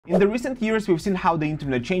In the recent years, we've seen how the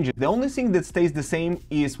internet changes. The only thing that stays the same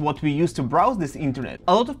is what we use to browse this internet.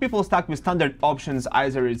 A lot of people stuck with standard options,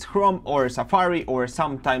 either it's Chrome or Safari, or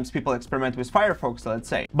sometimes people experiment with Firefox, let's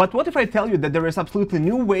say. But what if I tell you that there is absolutely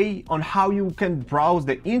new way on how you can browse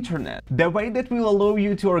the internet? The way that will allow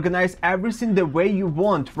you to organize everything the way you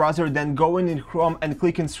want, rather than going in Chrome and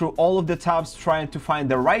clicking through all of the tabs trying to find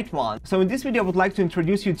the right one. So in this video, I would like to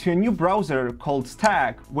introduce you to a new browser called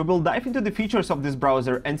Stack. We will dive into the features of this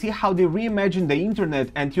browser and see how they reimagine the internet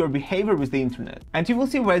and your behavior with the internet. And you will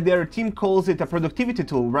see why their team calls it a productivity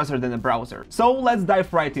tool rather than a browser. So let's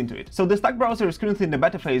dive right into it. So the Stack browser is currently in the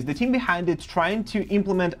beta phase. The team behind it is trying to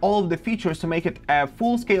implement all of the features to make it a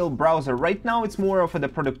full-scale browser. Right now it's more of a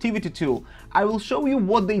productivity tool. I will show you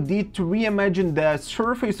what they did to reimagine the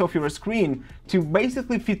surface of your screen to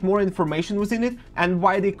basically fit more information within it, and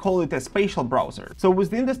why they call it a spatial browser. So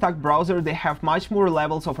within the Stack browser, they have much more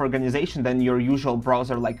levels of organization than your usual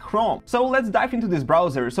browser like Chrome. So let's dive into this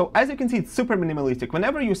browser. So as you can see, it's super minimalistic.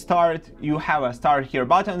 Whenever you start, you have a start here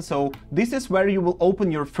button. So this is where you will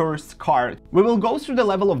open your first card. We will go through the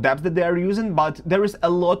level of depth that they are using, but there is a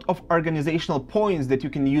lot of organizational points that you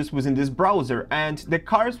can use within this browser, and the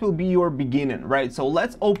cards will be your beginning, right? So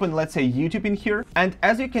let's open, let's say, YouTube in here. And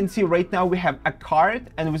as you can see right now, we have a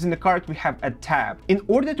card, and within the card we have a tab. In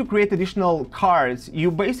order to create additional cards,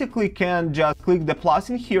 you basically can just click the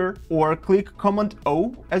plus in here or click Command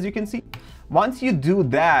O, as you can see. Once you do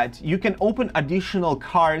that, you can open additional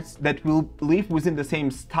cards that will live within the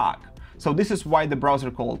same stack. So this is why the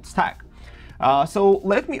browser called Stack. So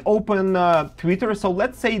let me open Twitter. So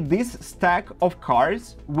let's say this stack of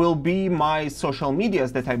cards will be my social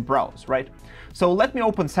medias that I browse, right? So let me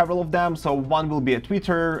open several of them. So one will be a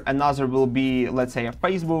Twitter, another will be, let's say, a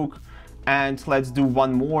Facebook, and let's do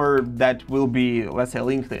one more that will be, let's say,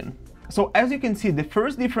 LinkedIn. So as you can see, the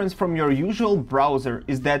first difference from your usual browser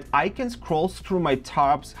is that I can scroll through my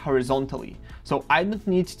tabs horizontally. So I don't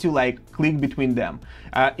need to click between them.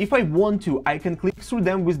 If I want to, I can click through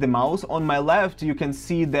them with the mouse. On my left, you can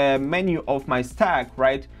see the menu of my stack,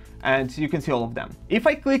 right? And you can see all of them. If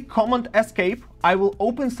I click Command Escape, I will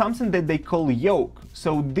open something that they call Yoke.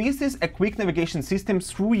 So this is a quick navigation system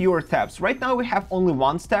through your tabs. Right now we have only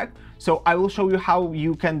one stack, so I will show you how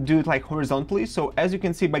you can do it horizontally. So as you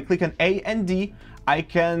can see, by clicking A and D, I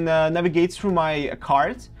can navigate through my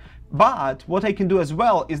cards. But what I can do as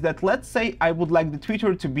well is that, let's say I would like the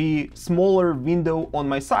Twitter to be smaller window on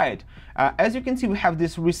my side. As you can see, we have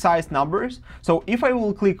these resized numbers. So if I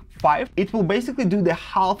will click 5, it will basically do the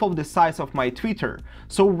half of the size of my Twitter.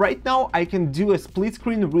 So right now I can do a split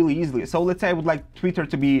screen really easily. So let's say I would like Twitter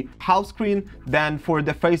to be half screen. Then for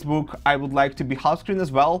the Facebook, I would like to be half screen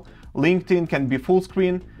as well. LinkedIn can be full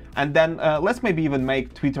screen. And then let's maybe even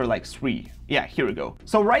make Twitter 3. Yeah, here we go.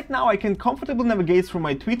 So right now I can comfortably navigate through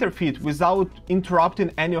my Twitter feed without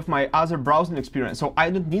interrupting any of my other browsing experience. So I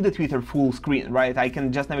don't need a Twitter full screen, right? I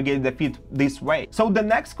can just navigate the feed this way. So the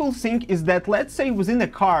next cool thing is that, let's say within a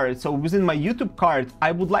card, so within my YouTube card,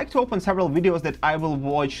 I would like to open several videos that I will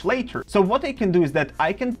watch later. So what I can do is that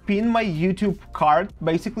I can pin my YouTube card,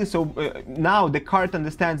 basically. So now the card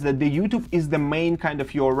understands that the YouTube is the main kind of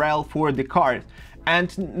URL for the card.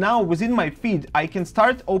 And now within my feed, I can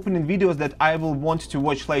start opening videos that I will want to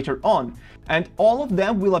watch later on. And all of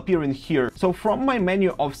them will appear in here. So from my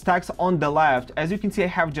menu of stacks on the left, as you can see, I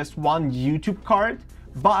have just one YouTube card.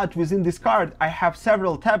 But within this card, I have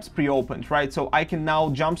several tabs pre-opened, right? So I can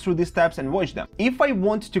now jump through these tabs and watch them. If I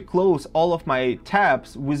want to close all of my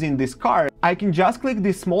tabs within this card, I can just click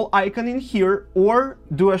this small icon in here or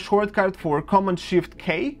do a shortcut for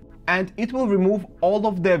Command-Shift-K. And it will remove all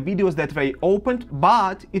of the videos that I opened,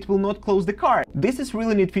 but it will not close the card. This is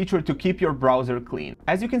really neat feature to keep your browser clean.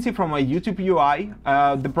 As you can see from my YouTube UI,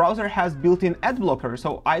 the browser has built-in ad blocker,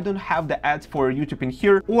 so I don't have the ads for YouTube in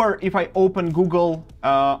here. Or if I open Google,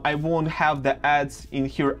 I won't have the ads in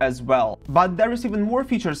here as well. But there is even more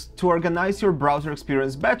features to organize your browser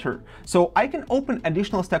experience better. So I can open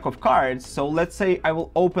additional stack of cards. So let's say I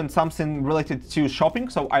will open something related to shopping.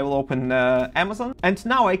 So I will open Amazon, and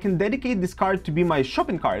now I can dedicate this card to be my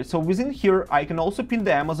shopping card. So within here, I can also pin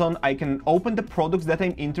the Amazon. I can open the products that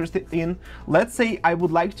I'm interested in. Let's say I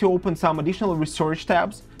would like to open some additional research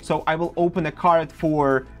tabs. So I will open a card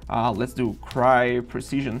for, let's do cry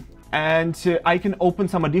precision. and I can open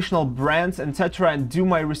some additional brands, etc., and do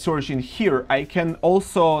my research in here. I can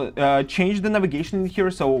also change the navigation in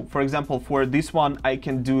here. So for example, for this one, I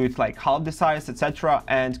can do it like half the size, etc.,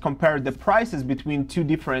 and compare the prices between two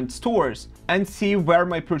different stores and see where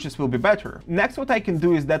my purchase will be better. Next, what I can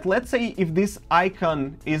do is that, let's say if this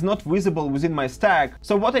icon is not visible within my stack,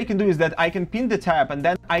 so what I can do is that I can pin the tab, and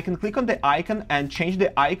then I can click on the icon and change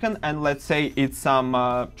the icon, and let's say it's some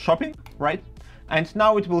shopping, right? And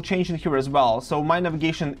now it will change in here as well, so my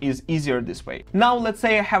navigation is easier this way. Now let's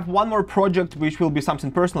say I have one more project which will be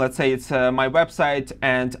something personal. Let's say it's my website,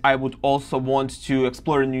 and I would also want to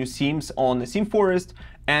explore new themes on the theme forest,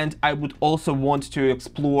 and I would also want to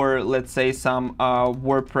explore, let's say, some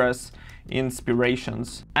WordPress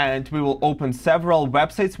inspirations, and we will open several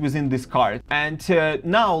websites within this card. And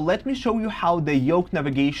now let me show you how the yoke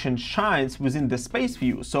navigation shines within the space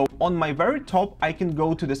view. So on my very top, I can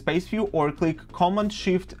go to the space view or click Command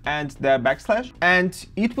Shift and the backslash, and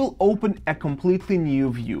it will open a completely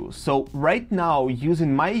new view. So right now,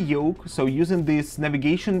 using my yoke, so using this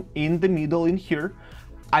navigation in the middle in here,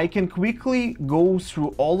 I can quickly go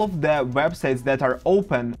through all of the websites that are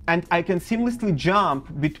open, and I can seamlessly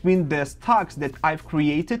jump between the stocks that I've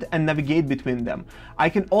created and navigate between them. I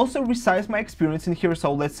can also resize my experience in here.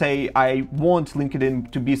 So let's say I want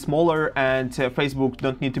LinkedIn to be smaller and Facebook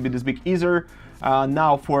don't need to be this big either.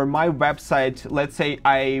 Now for my website, let's say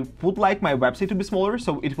I would like my website to be smaller,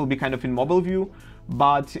 so it will be kind of in mobile view.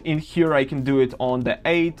 But in here I can do it on the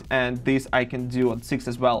 8, and this I can do on 6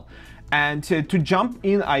 as well. And to jump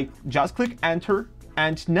in, I just click enter,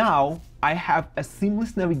 and now I have a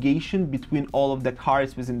seamless navigation between all of the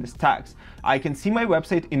cards within the stacks. I can see my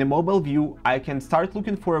website in a mobile view. I can start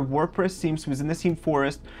looking for WordPress themes within the theme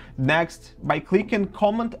forest. Next, by clicking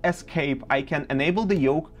Command Escape, I can enable the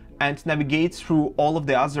yoke and navigate through all of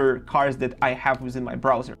the other cards that I have within my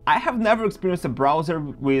browser. I have never experienced a browser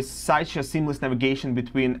with such a seamless navigation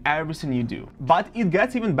between everything you do. But it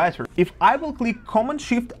gets even better. If I will click Command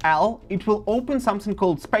Shift L, it will open something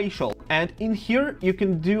called Spatial. And in here, you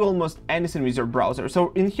can do almost anything with your browser.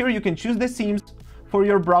 So in here, you can choose the themes for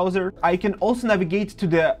your browser. I can also navigate to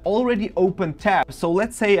the already open tab. So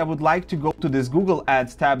let's say I would like to go to this Google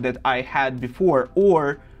Ads tab that I had before,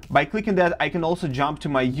 or by clicking that, I can also jump to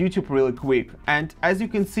my YouTube really quick. And as you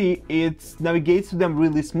can see, it navigates to them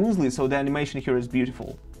really smoothly, so the animation here is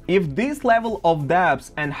beautiful. If this level of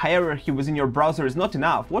depth and hierarchy within your browser is not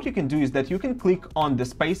enough, what you can do is that you can click on the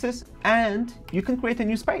spaces and you can create a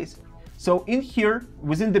new space. So in here,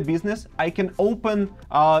 within the business, I can open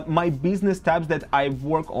my business tabs that I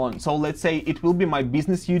work on. So let's say it will be my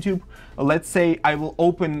business YouTube. Let's say I will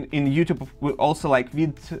open in YouTube also like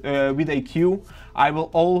vidIQ. I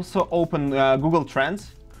will also open Google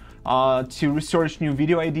Trends to research new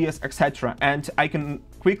video ideas, etc. And I can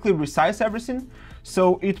quickly resize everything,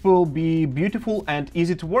 so it will be beautiful and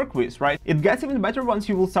easy to work with, right? It gets even better once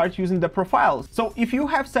you will start using the profiles. So if you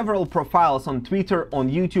have several profiles on Twitter,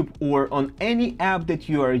 on YouTube, or on any app that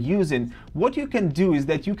you are using, what you can do is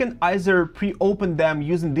that you can either pre-open them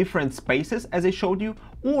using different spaces as I showed you,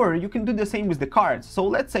 or you can do the same with the cards. So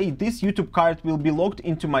let's say this YouTube card will be logged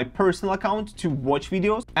into my personal account to watch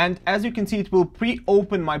videos, and as you can see, it will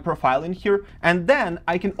pre-open my profile in here, and then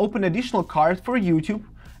I can open additional card for YouTube,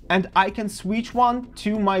 and I can switch one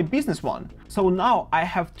to my business one. So now I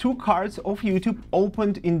have two cards of YouTube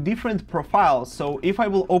opened in different profiles. So if I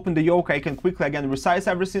will open the yoke, I can quickly again resize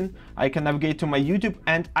everything. I can navigate to my YouTube,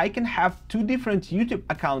 and I can have two different YouTube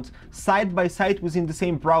accounts side by side within the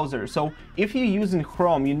same browser. So if you're using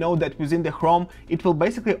Chrome, you know that within the Chrome, it will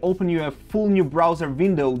basically open you a full new browser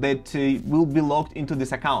window that will be logged into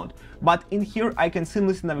this account. But in here, I can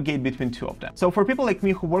seamlessly navigate between two of them. So for people like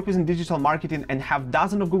me who work within digital marketing and have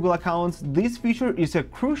dozens of Google accounts, this feature is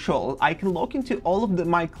crucial. I can log into all of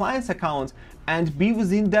my clients' accounts and be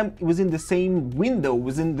within them within the same window,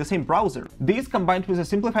 within the same browser. This, combined with a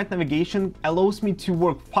simplified navigation, allows me to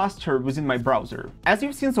work faster within my browser. As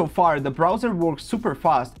you've seen so far, the browser works super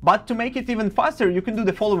fast, but to make it even faster, you can do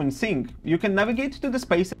the following thing. You can navigate to the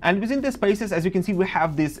space, and within the spaces, as you can see, we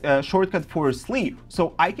have this shortcut for sleep.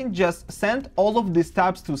 So I can just send all of these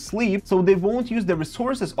tabs to sleep, so they won't use the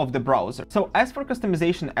resources of the browser. So as for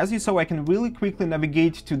customization, as you saw, I can really quickly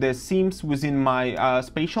navigate to the themes within my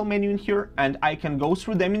spatial menu in here, and I can go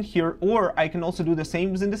through them in here, or I can also do the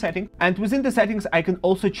same within the settings. And within the settings, I can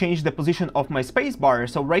also change the position of my space bar.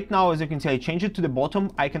 So right now, as you can see, I change it to the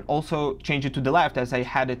bottom. I can also change it to the left as I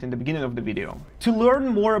had it in the beginning of the video. To learn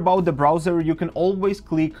more about the browser, you can always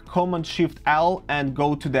click Command Shift L and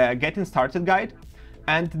go to the Getting Started guide.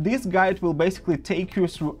 and this guide will basically take you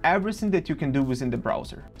through everything that you can do within the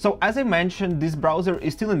browser. So as I mentioned, this browser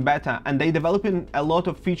is still in beta and they developing a lot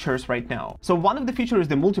of features right now. So one of the features is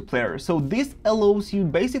the multiplayer. So this allows you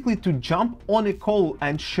basically to jump on a call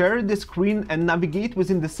and share the screen and navigate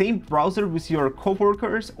within the same browser with your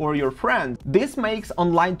coworkers or your friends. This makes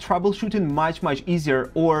online troubleshooting much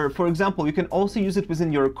easier, or for example, you can also use it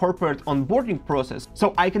within your corporate onboarding process.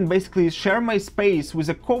 So I can basically share my space with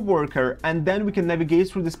a coworker and then we can navigate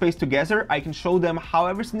through the space together. I can show them how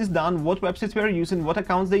everything is done, what websites we are using, what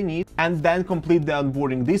accounts they need, and then complete the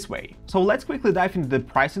onboarding this way. So let's quickly dive into the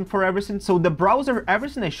pricing for everything. So the browser,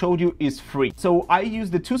 everything I showed you is free. So I use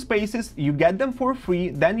the 2 spaces, you get them for free,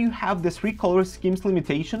 then you have the 3 color schemes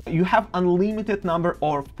limitation, you have unlimited number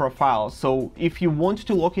of profiles. So if you want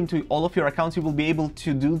to log into all of your accounts, you will be able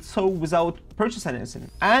to do so without purchase anything.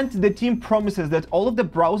 And the team promises that all of the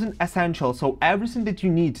browsing essentials, so everything that you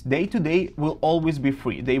need day to day, will always be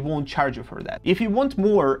free. They won't charge you for that. If you want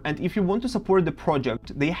more and if you want to support the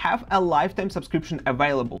project, they have a lifetime subscription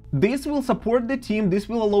available. This will support the team, this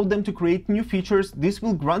will allow them to create new features, this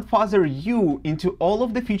will grandfather you into all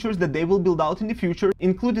of the features that they will build out in the future,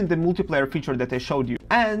 including the multiplayer feature that I showed you.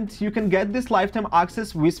 And you can get this lifetime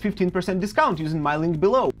access with 15% discount using my link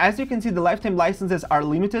below. As you can see, the lifetime licenses are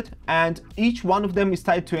limited and each one of them is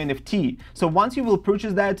tied to NFT. So once you will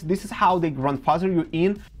purchase that, this is how they grandfather you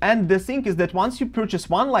in. And the thing is that once you purchase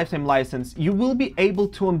one lifetime license, you will be able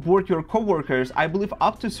to onboard your coworkers, I believe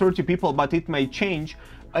up to 30 people, but it may change,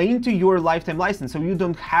 into your lifetime license, so you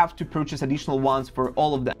don't have to purchase additional ones for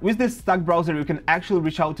all of them. With this stock browser, you can actually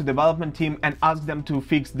reach out to the development team and ask them to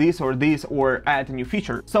fix this or add a new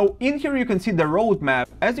feature. So in here you can see the roadmap.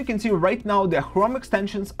 As you can see right now, the Chrome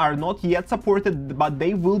extensions are not yet supported, but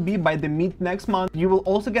they will be by the mid next month. You will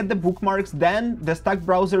also get the bookmarks, then the stock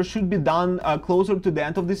browser should be done closer to the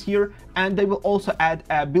end of this year, and they will also add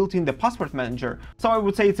a built-in the password manager. So I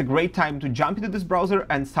would say it's a great time to jump into this browser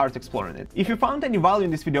and start exploring it. If you found any value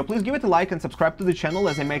in this video, please give it a like and subscribe to the channel,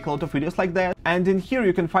 as I make a lot of videos like that. And in here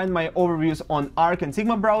you can find my overviews on Arc and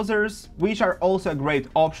Sigma browsers, which are also great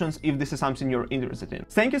options if this is something you're interested in.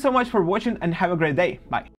 Thank you so much for watching and have a great day. Bye.